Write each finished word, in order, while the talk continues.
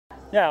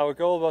Yeah, our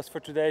goal was for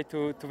today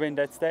to win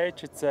that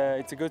stage. It's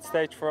a good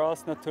stage for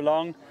us, not too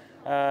long,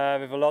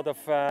 with a lot of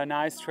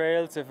nice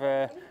trails, with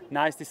a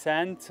nice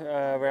descent,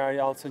 where I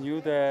also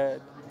knew the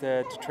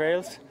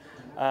trails.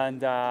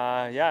 And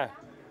yeah,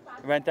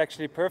 it went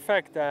actually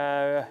perfect.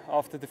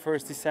 After the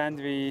first descent,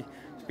 we've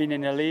been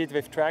in a lead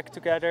with track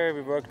together.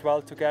 We worked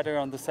well together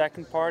on the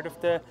second part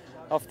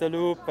of the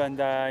loop, and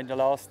in the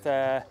last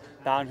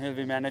downhill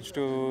we managed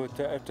to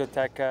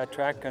attack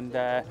track and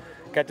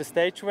get the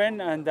stage win,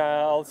 and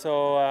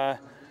also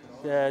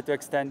to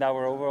extend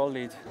our overall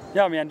lead.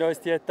 Ja, wir haben uns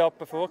die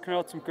Etappe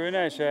vorgenommen zum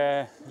Gewinnen. Es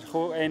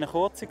war eher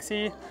kurz,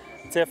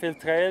 sehr viele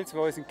Trails, die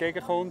uns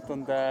entgegenkommen,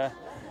 und ja,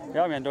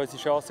 wir haben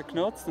unsere Chancen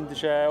genutzt und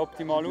es ist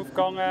optimal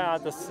aufgegangen.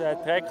 Auch dass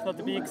Trek noch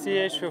dabei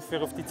war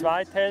für auf die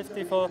zweite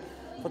Hälfte von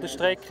der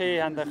Strecke.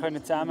 Wir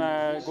konnten zusammen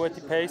eine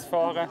gute Pace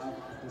fahren.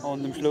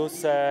 Und am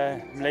Schluss,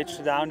 im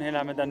letzten Downhill,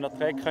 haben wir dann noch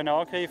Trek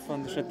angreifen.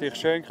 Und es ist natürlich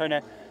schön,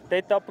 die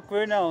Etappe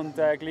gewinnen und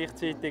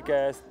gleichzeitig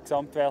das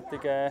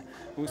Gesamtwertung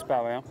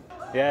ausbauen.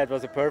 Ja. Yeah, it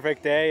was a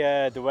perfect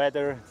day. The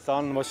weather,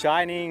 sun was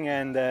shining,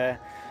 and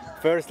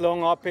first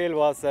long uphill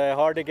was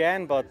hard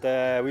again, but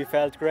we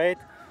felt great.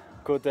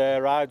 Could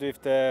ride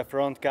with the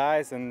front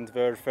guys and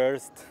were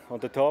first on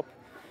the top.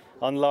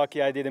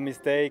 Unlucky, I did a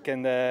mistake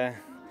and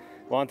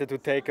wanted to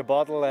take a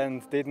bottle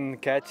and didn't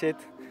catch it.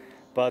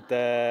 But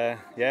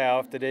yeah,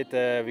 after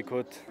that we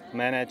could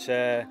manage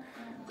to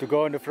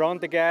go in the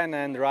front again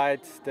and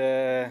ride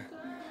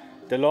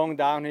the long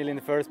downhill in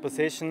the first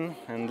position.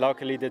 And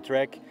luckily the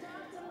Trek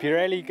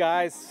Pirelli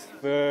guys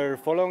were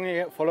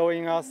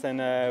following us, and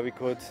we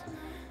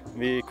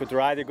could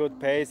ride a good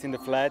pace in the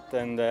flat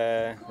and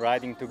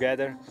riding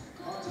together.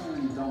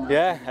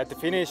 Yeah, at the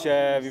finish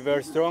we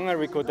were stronger,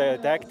 we could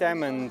attack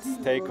them and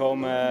take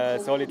home a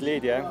solid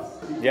lead.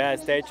 Yeah,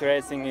 stage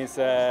racing is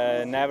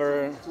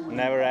never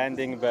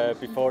ending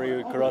before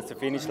you cross the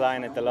finish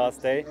line at the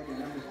last day.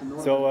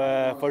 So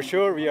for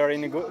sure we are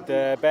in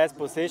the best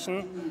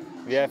position.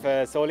 We have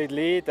a solid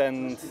lead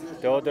and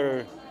the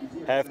other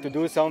have to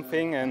do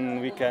something,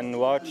 and we can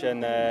watch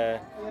and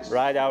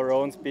ride our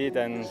own speed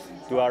and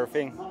do our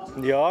thing.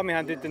 Ja, wir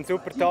haben heute einen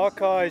super Tag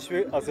gehabt.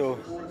 Also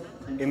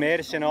im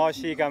ersten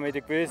Anstieg haben wir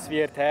gewusst,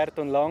 wie hart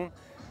und lang,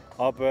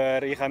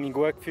 aber ich habe mich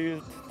gut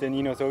gefühlt, der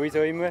Nino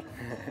sowieso immer.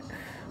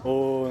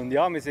 Und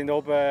ja, wir sind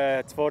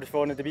oben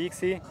vorne dabei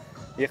gewesen.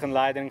 Ich habe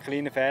leider einen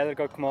kleinen Fehler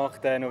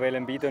gemacht, noch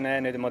ein Bido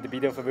nehmen, nicht einmal den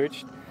Bido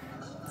verwünscht.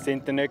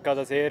 Sind dann nicht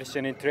gerade als Erste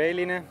in den Trail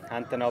rein,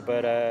 haben dann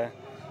aber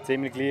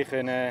ziemlich gleich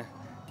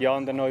die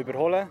anderen noch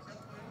überholen.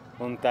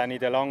 Und dann in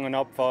der langen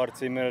Abfahrt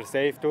sind wir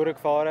safe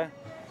durchgefahren.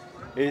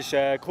 Es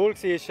war cool,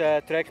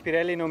 dass Trek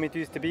Pirelli noch mit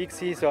uns dabei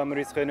war, so haben wir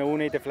uns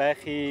unten in der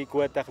Fläche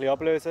gut ein bisschen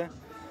ablösen.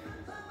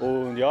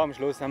 Und ja, am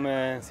Schluss haben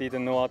wir sie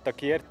dann noch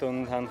attackiert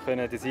und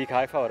können den Sieg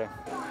heimfahren.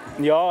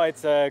 Ja,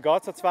 jetzt geht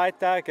es noch 2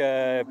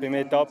 Tage. Beim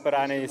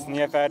Etappenrennen ist es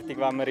nie fertig,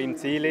 wenn man im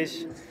Ziel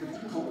ist.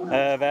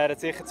 Wären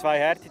sicher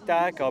 2 harte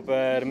Tage,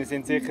 aber wir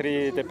sind sicher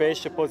in der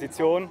besten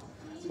Position.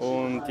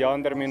 Und die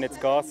anderen müssen jetzt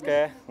Gas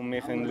geben und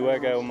wir können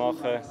schauen und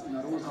machen,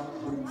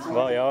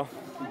 ja,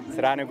 das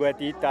Rennen gut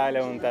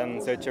einteilen, und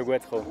dann sollte es schon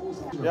gut kommen.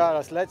 Ja,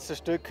 das letzte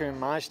Stück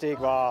im Einstieg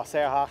war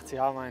sehr hart. Sie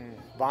haben ein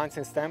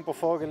Wahnsinnstempo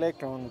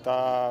vorgelegt und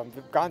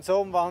ganz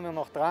oben waren wir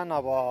noch dran,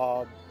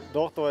 aber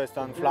dort, wo es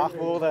dann flach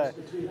wurde,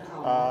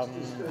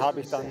 habe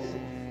ich dann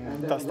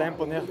das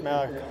Tempo nicht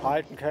mehr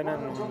halten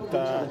können. Und,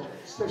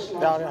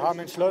 ja, wir haben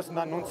entschlossen,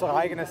 dann unser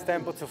eigenes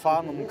Tempo zu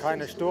fahren, um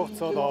keinen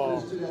Sturz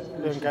oder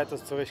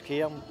irgendetwas zu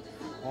riskieren.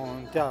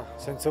 Und ja,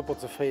 sono super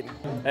zufrieden.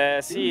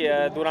 Sì,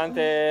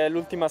 durante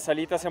l'ultima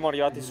salita siamo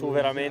arrivati su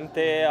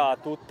veramente a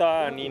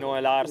tutta. Nino e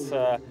Lars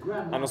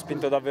hanno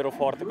spinto davvero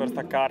forte per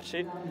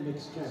staccarci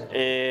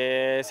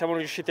e siamo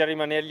riusciti a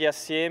rimanergli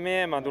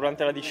assieme, ma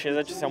durante la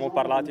discesa ci siamo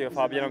parlati io e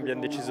Fabian,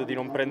 abbiamo deciso di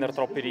non prendere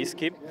troppi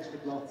rischi,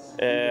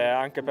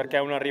 anche perché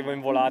un arrivo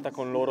in volata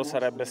con loro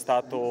sarebbe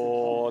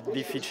stato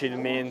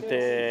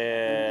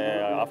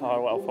difficilmente a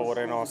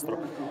favore nostro.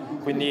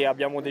 Quindi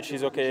abbiamo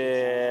deciso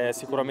che è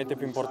sicuramente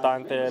più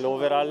importante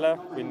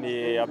l'overall,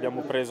 quindi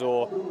abbiamo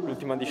preso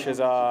l'ultima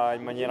discesa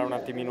in maniera un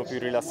attimino più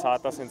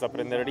rilassata, senza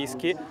prendere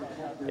rischi,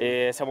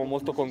 e siamo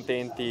molto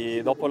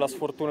contenti. Dopo la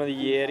sfortuna di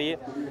ieri,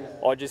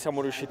 oggi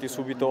siamo riusciti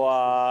subito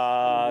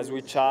a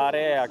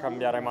switchare, a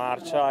cambiare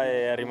marcia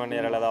e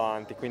rimanere là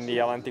davanti, quindi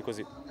avanti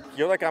così.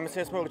 Jo, tak já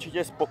myslím, že jsme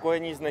určitě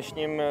spokojení s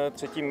dnešním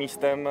 3.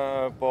 místem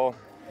po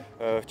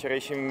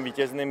včerejším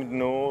vítězném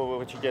dnu.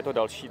 Určitě je to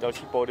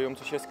další pódium,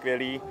 což je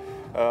skvělý.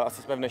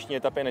 Asi jsme v dnešní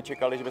etapě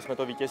nečekali, že bychom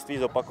to vítězství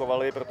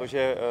zopakovali,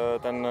 protože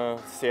ten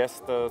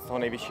sjezd z toho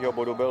nejvyššího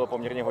bodu byl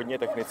poměrně hodně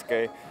technický.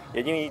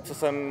 Jediný, co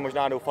jsem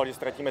možná doufal, že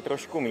ztratíme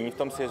trošku míň v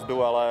tom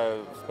sjezdu, ale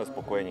jsme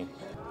spokojení.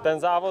 Ten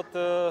závod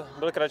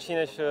byl kratší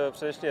než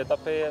předešlé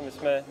etapy.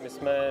 My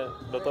jsme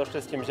do toho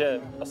šli s tím,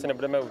 že asi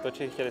nebudeme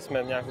útočit, chtěli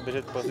jsme nějak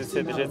udržet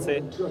pozici, držet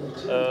si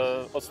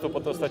odstup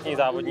od ostatních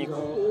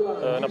závodníků.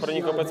 Na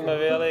první kopec jsme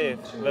vyjeli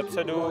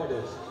vepředu,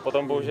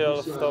 potom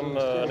bohužel v tom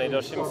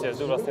nejdelším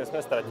sjezdu vlastně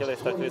jsme ztratili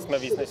jsme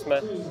víc,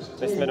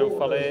 než jsme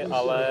doufali,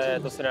 ale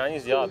to se nedá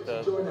nic dělat.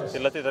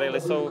 Tyhle ty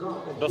traily jsou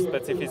dost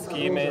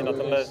specifický, my na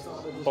tenhle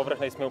povrch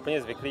nejsme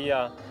úplně zvyklí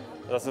a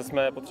zase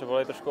jsme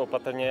potřebovali trošku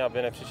opatrně,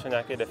 aby nepřišel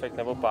nějaký defekt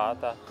nebo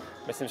pád a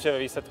myslím, že ve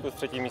výsledku s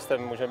třetím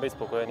místem můžeme být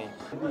spokojení.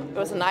 It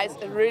was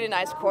a really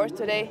nice course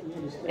today.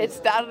 It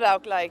started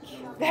out like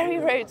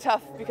very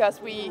tough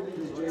because we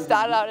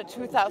started out at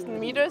 2,000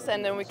 meters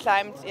and then we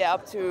climbed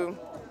up to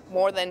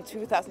more than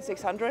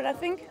 2,600, I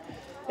think.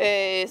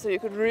 So you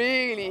could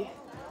really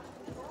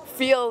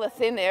feel the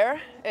thin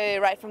air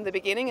right from the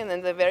beginning, and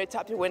then the very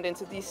top you went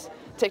into these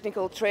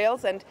technical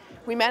trails, and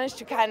we managed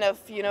to kind of,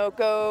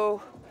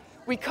 go.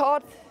 We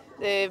caught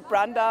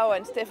Brandau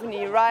and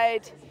Stephanie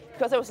right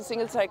because there was a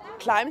single track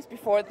climbs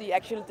before the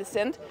actual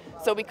descent,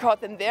 so we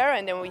caught them there,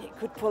 and then we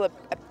could pull a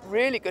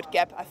really good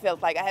gap. I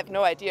felt like I have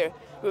no idea.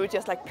 We were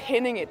just like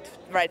pinning it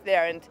right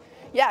there, and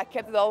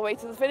kept it all the way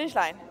to the finish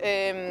line.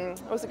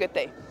 It was a good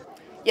day.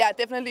 Yeah,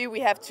 definitely we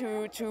have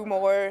two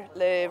more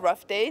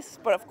rough days,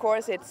 but of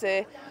course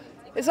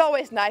it's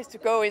always nice to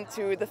go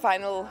into the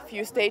final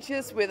few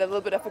stages with a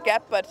little bit of a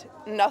gap, but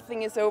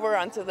nothing is over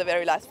until the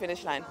very last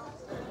finish line.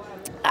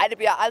 Nej, det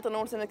bliver aldrig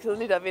nogensinde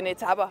kedeligt at vinde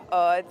etapper,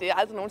 og det er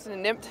aldrig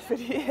nogensinde nemt,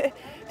 fordi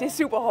det er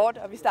super hårdt,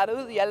 og vi startede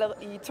ud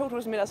i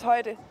 2.000 meters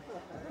højde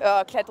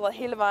og klatrede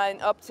hele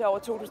vejen op til over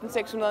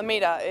 2.600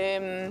 meter.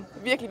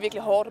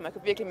 Virkelig hårdt, og man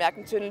kunne virkelig mærke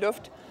den tynde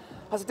luft.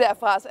 Og så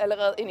derfra så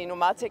allerede ind i nogle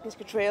meget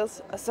tekniske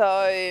trails, og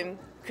så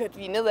kørte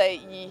vi nedad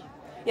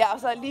og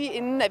så lige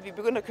inden at vi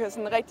begyndte at køre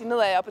sådan rigtig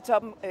nedad og på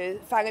toppen,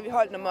 fangede vi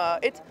hold nummer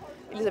 1,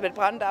 Elisabeth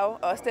Brandau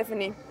og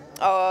Stephanie,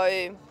 og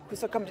kunne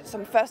så komme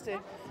som første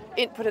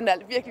ind på den der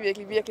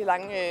virkelig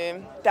lange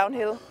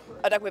downhill,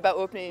 og der kunne vi bare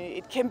åbne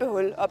et kæmpe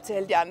hul op til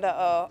alle de andre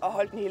og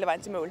holde den hele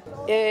vejen til mål.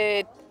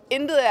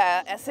 Intet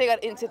er sikkert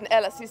indtil den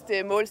aller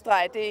sidste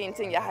målstreg. Det er en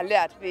ting, jeg har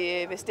lært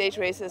ved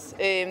stage races.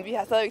 Vi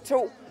har stadigvæk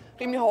 2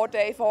 rimelig hårde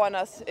dage foran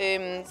os,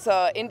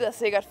 så intet er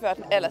sikkert før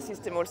den aller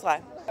sidste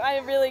målstreg.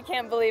 I really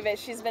can't believe it.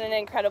 She's been an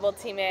incredible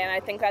teammate, and I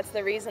think that's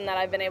the reason that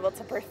I've been able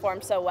to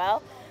perform so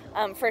well.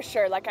 For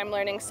sure, like I'm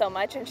learning so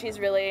much, and she's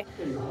really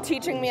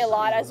teaching me a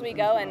lot as we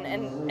go,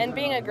 and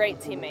being a great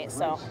teammate.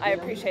 So I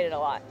appreciate it a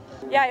lot.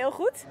 Ja, heel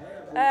goed.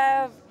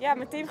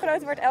 Mijn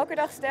teamgenoten wordt elke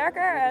dag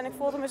sterker en ik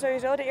voelde me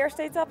sowieso de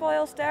eerste etappe al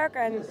heel sterk.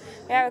 En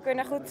we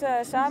kunnen goed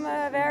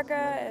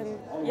samenwerken. En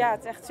het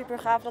is echt super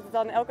gaaf dat het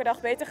dan elke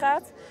dag beter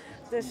gaat.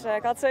 Dus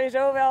ik had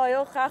sowieso wel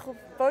heel graag op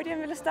het podium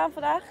willen staan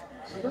vandaag.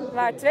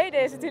 Maar het tweede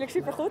is natuurlijk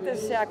super goed,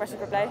 dus ik was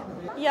super blij.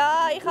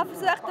 Ja, ich habe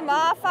versucht am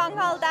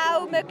Anfang halt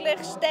auch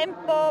möglichst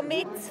Tempo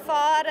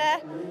mitzufahren.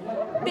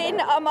 Bin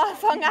am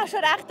Anfang auch schon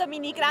recht an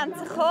meine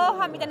Grenzen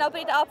gekommen, habe mich dann aber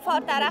in der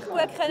Abfahrt auch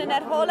recht gut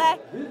erholen.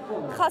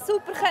 Ich konnte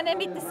super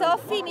mit der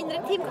Sophie,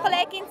 meiner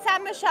Teamkollegin,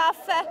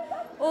 zusammenarbeiten.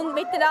 Und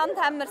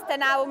miteinander haben wir es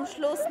dann auch am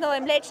Schluss noch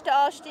im letzten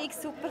Anstieg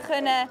super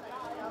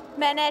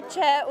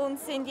managen und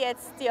sind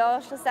jetzt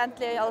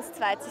schlussendlich als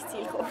zweites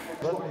Ziel gekommen.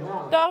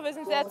 Doch, wir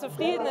sind sehr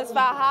zufrieden. Es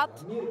war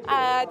hart,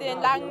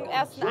 den langen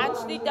ersten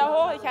Anstieg da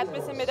hoch. Ich hatte ein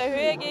bisschen mit der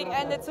Höhe gegen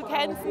Ende zu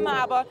kämpfen,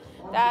 aber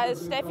da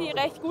ist Steffi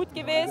recht gut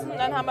gewesen. Und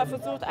dann haben wir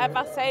versucht,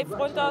 einfach safe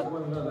runter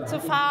zu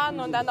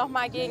fahren und dann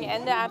nochmal gegen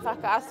Ende einfach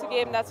Gas zu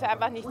geben, dass wir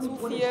einfach nicht zu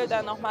viel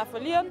dann nochmal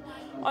verlieren.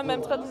 Und mit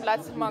dem dritten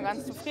Platz sind wir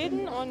ganz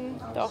zufrieden und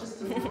doch.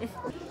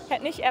 Ich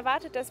hätte nicht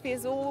erwartet, dass wir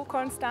so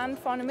konstant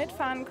vorne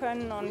mitfahren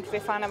können, und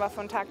wir fahren aber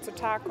von Tag zu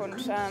Tag,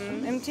 und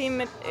im Team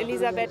mit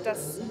Elisabeth,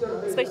 das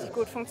ist richtig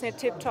gut, funktioniert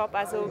tipptopp.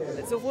 Also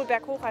sowohl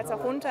berghoch als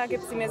auch runter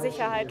gibt sie mir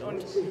Sicherheit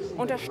und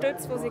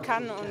unterstützt, wo sie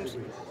kann, und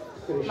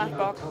macht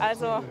Bock.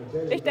 Also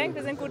ich denke,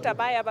 wir sind gut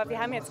dabei, aber wir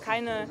haben jetzt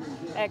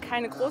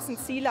keine großen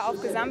Ziele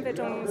auf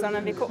Gesamtwertungen,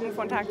 sondern wir gucken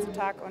von Tag zu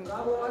Tag und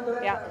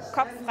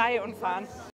Kopf frei und fahren.